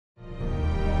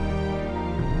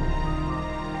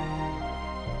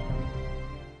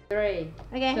3.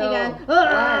 Okay, Two, hey guys.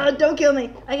 Oh, one. don't kill me.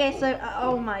 Okay, so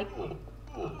oh my.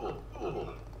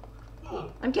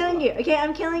 I'm killing you. Okay,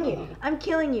 I'm killing you. I'm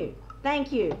killing you.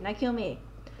 Thank you. Now kill me.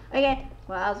 Okay.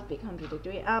 Well, that was a bit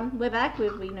contradictory. We're back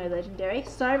with We Know Legendary.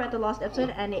 Sorry about the last episode,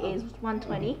 and it is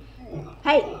 120.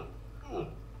 Hey.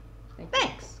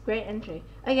 Thanks. Great entry.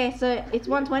 Okay, so it's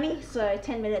 120. So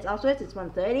 10 minutes afterwards, it's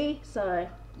 1:30. So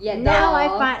Yeah. now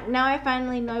I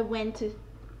finally know when to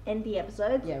end the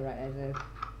episode. Yeah, right. As if.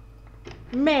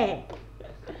 Man.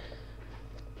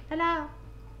 Hello.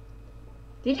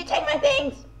 Did you take my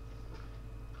things?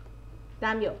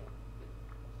 Damn you.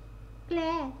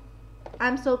 Claire.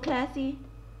 I'm so classy.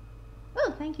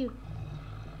 Oh, thank you.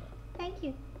 Thank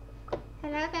you.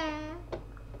 Hello there.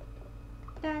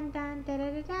 Dun dun da da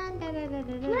da dun da da da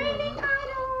da da. Raining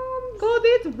items. Cause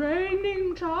it's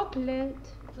raining chocolate.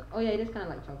 Oh yeah, it is kind of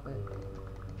like chocolate.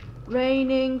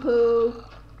 Raining poo.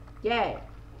 Yeah.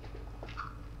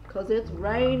 Cause it's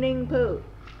raining poo.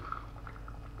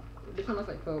 This one looks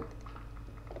like Coke.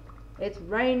 It's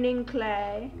raining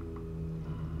clay.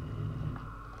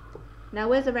 Now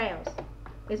where's the rails?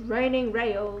 It's raining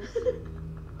rails.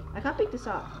 I can't pick this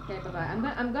up. Okay, bye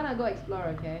bye. I'm gonna go explore.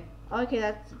 Okay. Okay,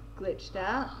 that's glitched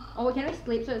out. Oh, can we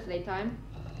sleep so it's daytime?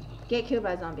 Get killed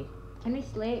by a zombie. Can we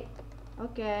sleep?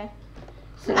 Okay.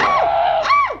 Sleep.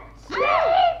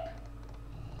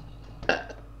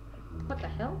 What the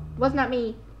hell? Was not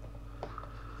me.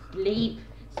 Sleep.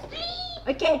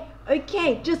 Okay,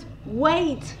 okay, just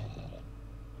wait.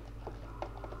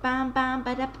 Bam bam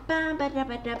ba da bam ba da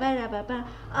ba da ba da ba ba.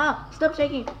 Oh, stop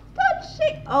shaking. Stop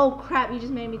shaking. Oh crap, you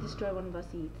just made me destroy one of our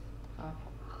seeds. Oh.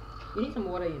 You need some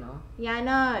water, you know. Yeah, I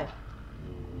know.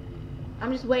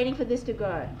 I'm just waiting for this to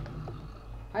grow.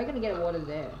 How are you gonna get water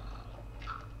there?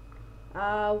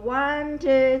 1,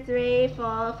 2, 3,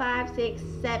 4, 5, 6,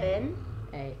 7.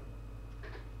 8.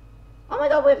 Oh my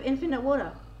god, we have infinite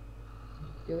water.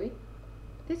 Do we?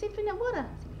 There's infinite water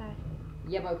supply.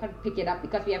 Yeah, but we can't pick it up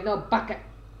because we have no bucket.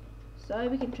 So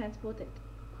we can transport it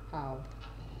How?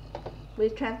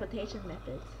 with transportation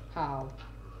methods. How?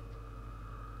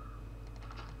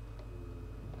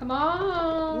 Come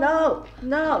on! No,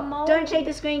 no, Come on. don't shake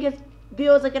the screen because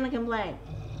viewers are gonna complain.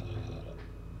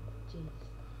 Jeez.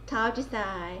 Told you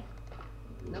so.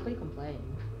 Nobody complained.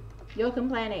 You're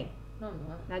complaining. No, I'm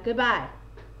not. Now goodbye.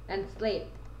 And sleep.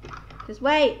 Just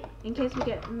wait in case we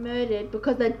get murdered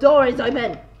because the door is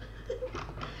open.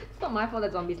 It's not my fault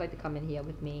that zombies like to come in here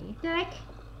with me. They're like,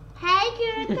 hey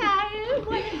Gurutaru,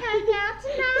 wanna hang out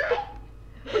tonight?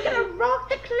 We're gonna rock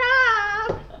the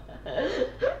club.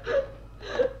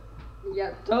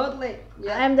 Yeah, totally.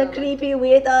 Yeah, I'm the totally. creepy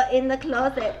weirdo in the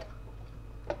closet.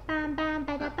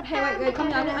 Hey, wait, come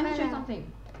here. I need to show you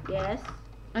something. Yes,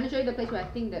 I need to show you the place where I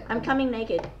think that. I'm coming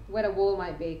naked. Where the wall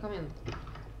might be. Come in.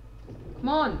 Come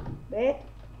on. Wait,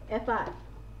 F5.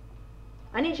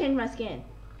 I need to change my skin.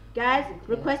 Guys,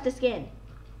 request a skin.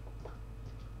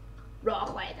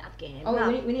 Request a skin. Oh, No.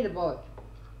 we need a boat.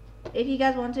 If you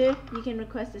guys want to, you can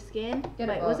request a skin. Get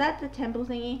a Wait, boat. was that the temple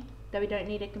thingy that we don't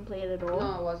need to complete at all?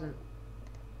 No, it wasn't.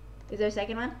 Is there a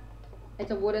second one?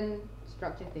 It's a wooden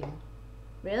structure thing.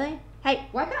 Really? Hey,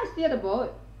 Why can't I steer the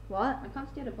boat? what? I can't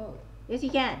steer the boat. Yes, you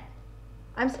can.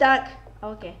 I'm stuck.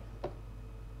 Oh, okay.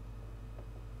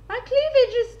 My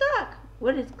cleavage is stuck.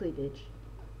 What is cleavage?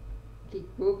 He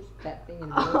poops that thing in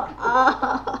the Oh, boat.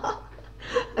 oh.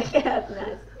 Okay, that's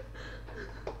nice.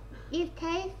 It's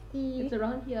tasty. It's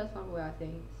around here somewhere, I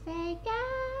think.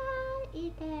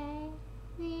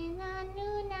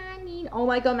 Oh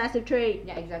my god, massive tree.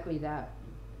 Yeah, exactly that.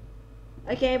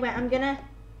 Okay, wait, I'm gonna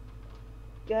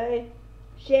go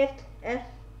shift F3.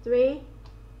 There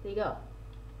you go.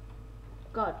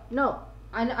 God, no.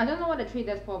 I don't know what the tree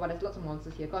does for, but there's lots of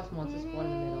monsters here. Cause monsters spawn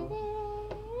in the middle.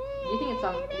 Do you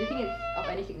think it's of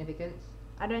any significance?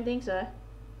 I don't think so.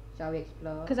 Shall we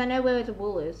explore? Because I know where the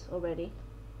wool is already.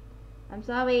 I'm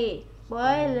sorry.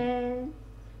 Spoilers.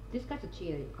 This guy's a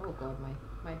cheater. Oh god,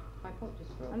 my boat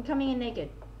just broke. I'm coming in naked.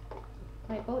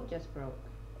 My boat just broke.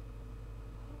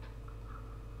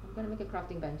 I'm gonna make a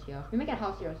crafting bench here. We make a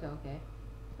house here also, okay?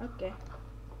 Okay.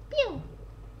 Pew!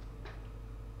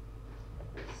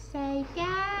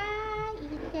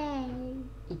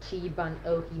 Ichiban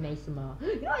ohimeisama.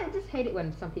 You know, I just hate it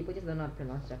when some people just don't know how to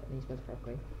pronounce Japanese words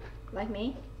properly. Like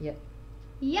me? Yep.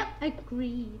 Yep,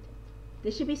 agreed.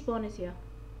 There should be spawners here.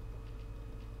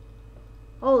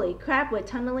 Holy crap, we're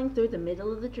tunneling through the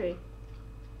middle of the tree.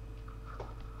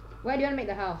 Where do you want to make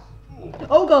the house?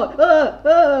 Oh god!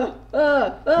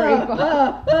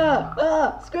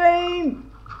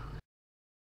 Scream!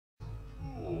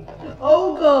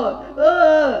 Oh god!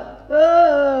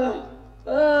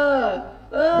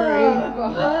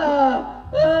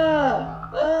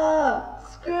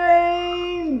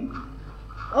 Scream!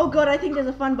 Oh god, I think there's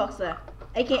a fun box there.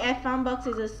 AKA fun box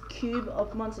is a cube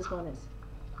of monster spawners.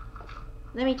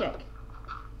 Let me check.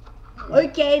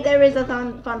 Okay, there is a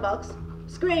fun box.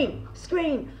 Scream!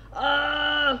 Scream!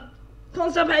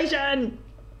 Constipation!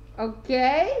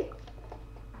 Okay.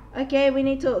 Okay, we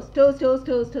need tools.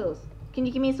 Tools. Can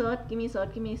you give me a sword? Give me a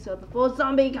sword before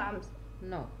zombie comes.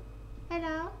 No.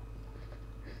 Hello?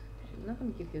 I'm not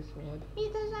gonna give you a sword.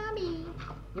 He's a zombie.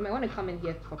 You might want to come in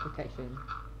here for protection.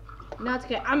 No, it's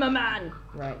okay. I'm a man.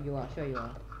 Right, you are. Sure you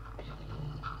are.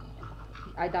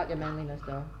 I doubt your manliness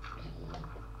though.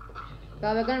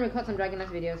 But we're gonna record some Dragon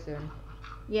Nest videos soon.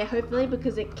 Yeah, hopefully,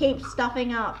 because it keeps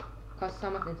stuffing up. Cause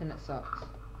some of the internet sucks.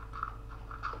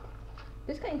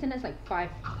 This guy internet's like 5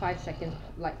 seconds,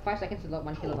 like 5 seconds to load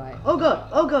 1 kilobyte. Oh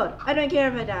god. I don't care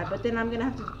if I die, but then I'm gonna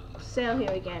have to sail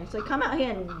here again. So come out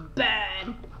here and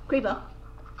burn. Creeper.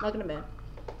 Not gonna burn.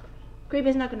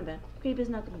 Creeper's not gonna burn.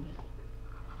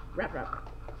 Rap.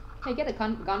 Hey, get a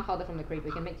gunpowder from the creeper.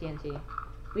 You can make TNT.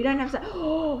 We don't have to.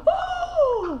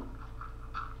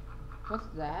 What's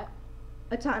that?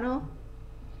 A tunnel.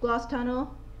 Glass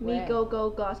tunnel. Where? Me go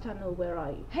glass tunnel. Where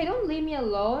are you? Hey, don't leave me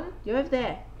alone. You're over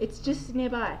there. It's just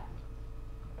nearby.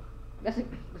 That's a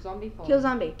zombie fall. Kill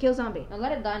zombie. Now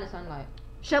let it die in the sunlight.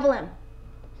 Shovel him.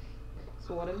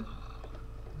 Sword him.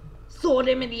 Sword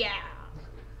him in the air.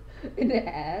 In the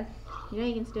ass. You know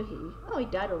he can still hit you. Oh, he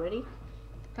died already.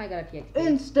 I got a PXP.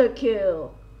 Insta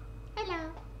kill. Hello.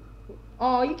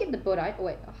 Oh, you get the boat. Oh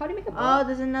wait, how do you make a boat? Oh,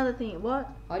 there's another thing. What?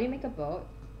 How do you make a boat?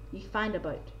 You find a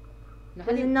boat. No, how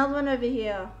There's do you... another one over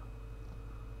here.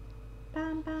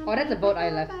 Oh, that's a boat I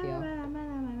left here. I'm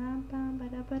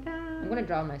gonna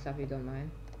drown myself if you don't mind.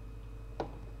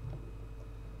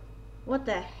 What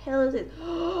the hell is it?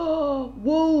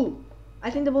 Whoa! I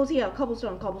think the ball's here.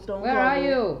 Cobblestone. Where are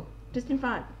you? Just in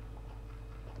front.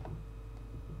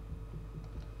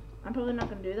 I'm probably not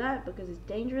gonna do that because it's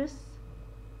dangerous.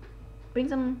 Bring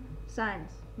some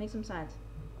signs. Make some signs.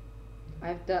 I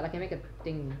have dirt. I can make a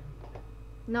thing.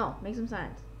 No, make some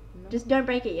signs. No. Just don't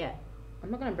break it yet.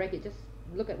 I'm not gonna break it. Just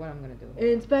look at what I'm gonna do.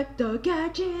 Inspector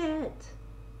Gadget.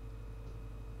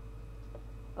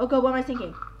 Oh god, what am I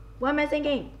thinking?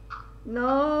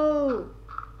 No.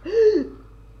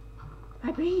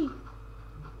 I breathe.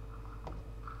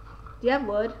 Do you have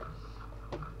wood?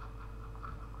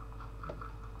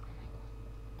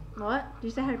 What? Did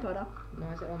you say Harry Potter? No,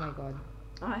 I said, oh my god.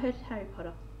 Oh, I heard Harry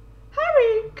Potter.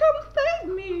 Harry, come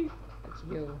save me! It's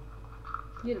you.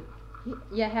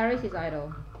 Yeah, Harry's his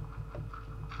idol.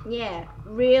 Yeah,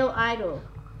 real idol.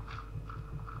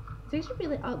 It's actually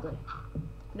really ugly.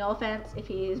 No offense if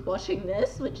he is watching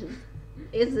this, which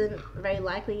isn't very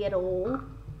likely at all.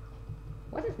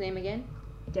 What's his name again?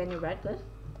 Daniel Radcliffe.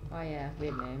 Oh yeah,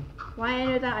 weird name. Why I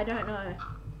know that, I don't know.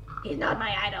 He's not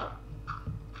my idol.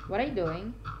 What are you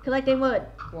doing? Collecting wood.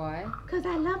 Why? Cause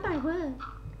I love my wood.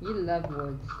 You love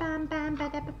woods. Bam, bam, ba,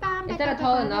 da, ba, bam, Is ba, that da, a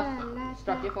tall ba, enough da, la,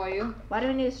 structure da. for you? Why do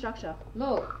we need a structure?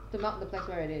 Look, to mark the place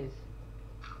where it is.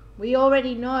 We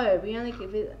already know. We only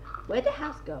give it. Where'd the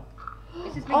house go?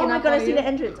 Is this big Oh my enough god, I for see you? the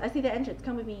entrance. I see the entrance.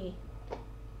 Come with me.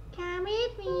 Come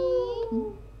with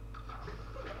me.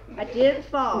 I didn't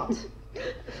fart.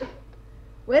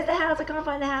 Where's the house? I can't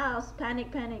find the house.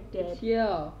 Panic, dead. It's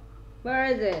here. Where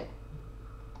is it?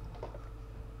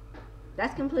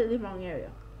 That's completely wrong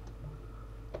area.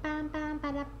 Bam, bam,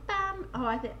 ba, da, bam. Oh,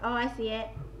 I see it.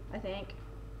 I think.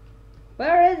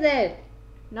 Where is it?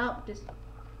 Nope, just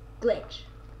glitch.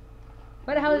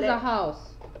 Where the hell is the Lit.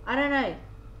 house? I don't know.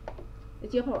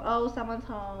 It's your fault. Oh, someone's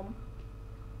home.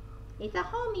 It's a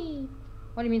homie.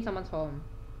 What do you mean someone's home?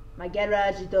 My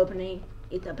garage is opening.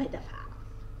 It's a pedophile.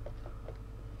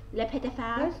 Le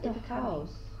pedophile. Where's the is coming.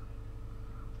 house?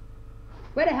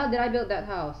 Where the hell did I build that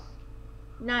house?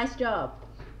 Nice job.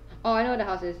 Oh, I know where the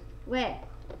house is. Where?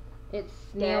 It's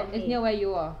Down near here. where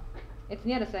you are. It's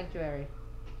near the sanctuary.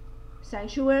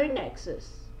 Sanctuary Nexus.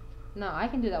 No, I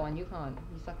can do that one. You can't.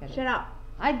 You suck at it. Shut up.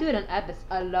 I do it on Abyss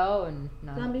alone.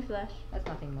 No, Zombie flesh. that's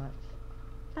nothing much.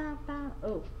 Bam, bam.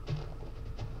 Oh,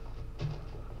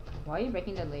 Why are you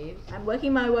breaking the leaves? I'm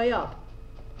working my way up.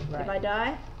 Right. If I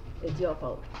die, it's your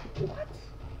fault. What?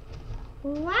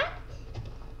 What?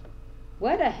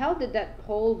 Where the hell did that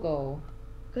hole go?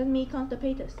 Cause me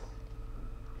constipatus.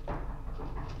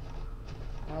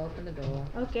 I'll open the door.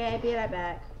 Okay, I'll be right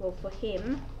back. Well, for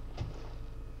him,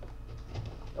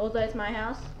 although it's my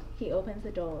house, he opens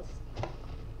the doors.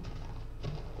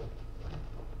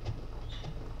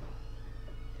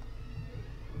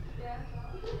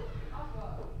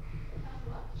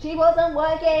 She wasn't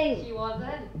working. She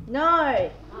wasn't.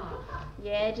 No.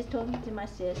 Yeah, just talking to my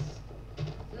sis.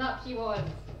 No, she was.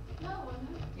 No, it wasn't.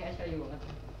 Yeah, sure you was.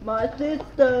 My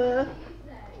sister.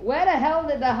 Where the hell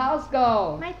did the house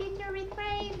go? My sister is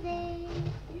crazy.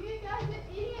 You guys are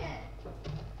idiots.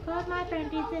 Cause my friend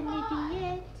is an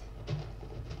idiot.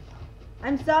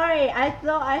 I'm sorry, I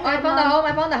thought I Oh, I had found the Mom- home,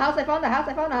 I found the house, I found the house,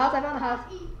 I found the house, I found the house. Mom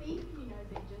can't eat beef, you know,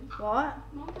 Vision. What?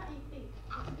 Mom can't eat beef.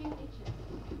 It's against itches.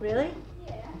 Really?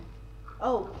 Yeah.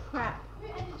 Oh crap. Who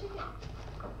ate the chicken?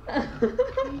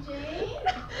 Eugene?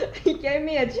 He gave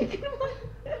me a chicken one.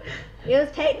 It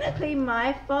was technically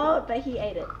my fault, but he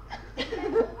ate it.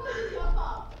 Who's your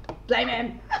fault? Blame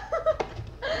him.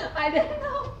 I didn't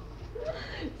know.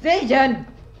 Zijan!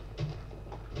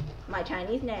 My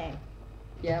Chinese name.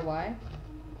 Yeah, why?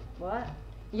 What?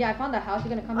 Yeah, I found the house, you're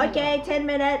gonna come here. Okay, 10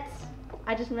 minutes.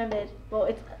 I just remembered. Well,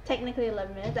 it's technically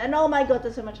 11 minutes. And oh my god,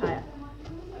 that's so much higher.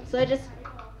 So just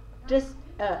cliffhanger.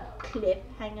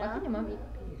 Why did your mom eat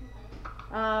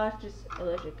beef? Just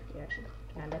allergic reaction,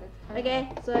 kinda. Okay,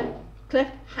 so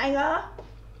cliffhanger,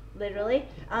 literally.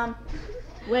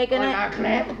 We're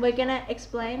gonna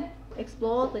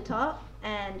explore the top,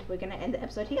 and we're gonna end the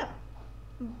episode here.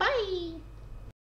 Bye.